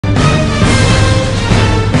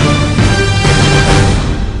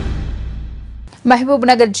మహబూబ్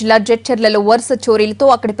నగర్ జిల్లా జడ్చెర్లలో వరుస చోరీలతో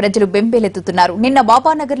అక్కడి ప్రజలు బెంబేలెత్తుతున్నారు. నిన్న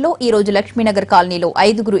బాబానగర్ లో ఈ రోజు లక్ష్మీనగర్ కాలనీలో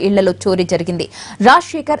 5 ఇళ్లలో చోరీ జరిగింది.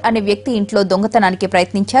 రాజశేఖర్ అనే వ్యక్తి ఇంట్లో దొంగతనానికి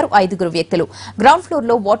ప్రయత్నించారు. 5 వ్యక్తులు. గ్రౌండ్ ఫ్లోర్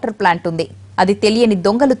లో వాటర్ ప్లాంట్ ఉంది. అది తెలియని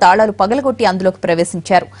దొంగలు తాళాలు పగలగొట్టి అందులోకి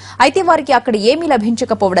ప్రవేశించారు. అయితే వారికి అక్కడ ఏమీ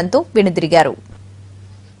లభించకపోవడంతో వెనుదిరిగారు.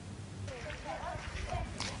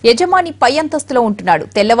 యజమాని పై అంతస్తులో ఉంటున్నాడు.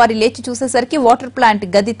 తెల్లవారి లేచి చూసేసరికి వాటర్ ప్లాంట్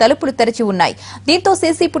గది తలుపులు తెరిచి ఉన్నాయి. దీంతో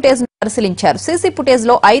సీసీ ఫుటేజ్ పరిశీలించారు. సీసీ ఫుటేజ్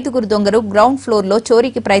లో 5 దొంగలు గ్రౌండ్ ఫ్లోర్ లో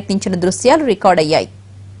చోరీకి ప్రయత్నించిన దృశ్యాలు రికార్డ్ అయ్యాయి.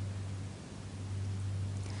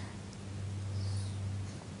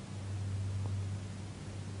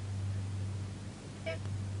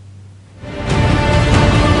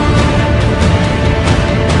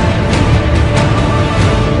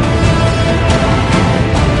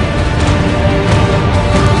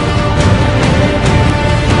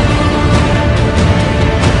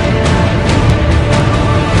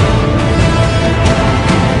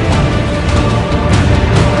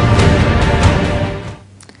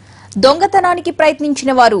 దొంగతనానికి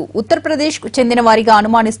ప్రయత్నించిన వారు ఉత్తరప్రదేశ్ కు చెందిన వారిగా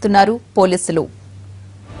అనుమానిస్తున్నారు పోలీసులు.